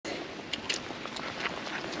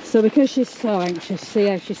So because she's so anxious, see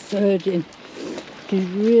how she's surging. She's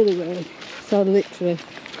really worried. So literally,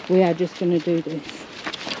 we are just going to do this.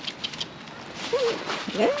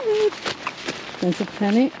 Good. There's a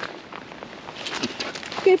panic.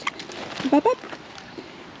 Good. Bop, bop.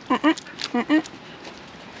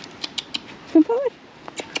 Come forward.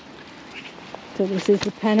 So this is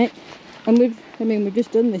the panic. And we've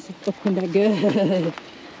just done this up and down. Good.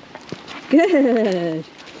 Good.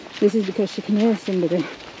 This is because she can hear somebody.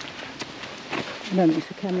 I don't know if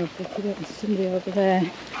the camera will pick it up. There's somebody over there.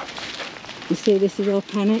 You see, this is all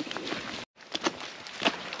panic.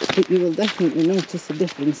 But you will definitely notice a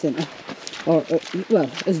difference in her. Or,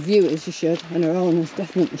 well, as viewers you should, and her owners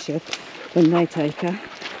definitely should, when they take her.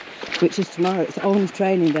 Which is tomorrow. It's owner's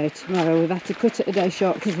training day tomorrow. We've had to cut it a day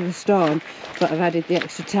short because of the storm, but I've added the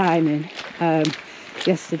extra time in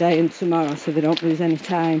yesterday and tomorrow so they don't lose any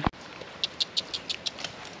time.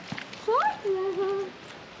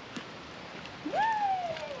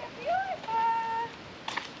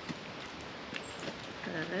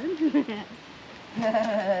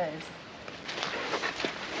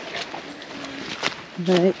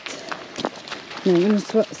 Right, now I'm going to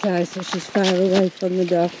swap sides so she's far away from the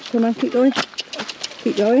door. Come on, keep going.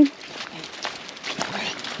 Keep going.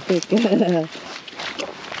 Good girl.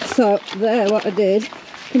 So, there, what I did.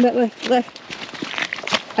 Come back left, left.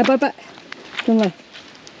 Back. Come left.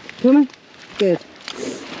 Come on. Good.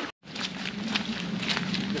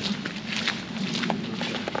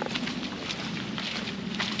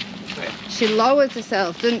 She lowers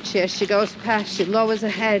herself, doesn't she? As she goes past, she lowers her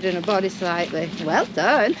head and her body slightly. Well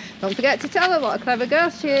done. Don't forget to tell her what a clever girl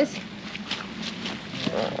she is.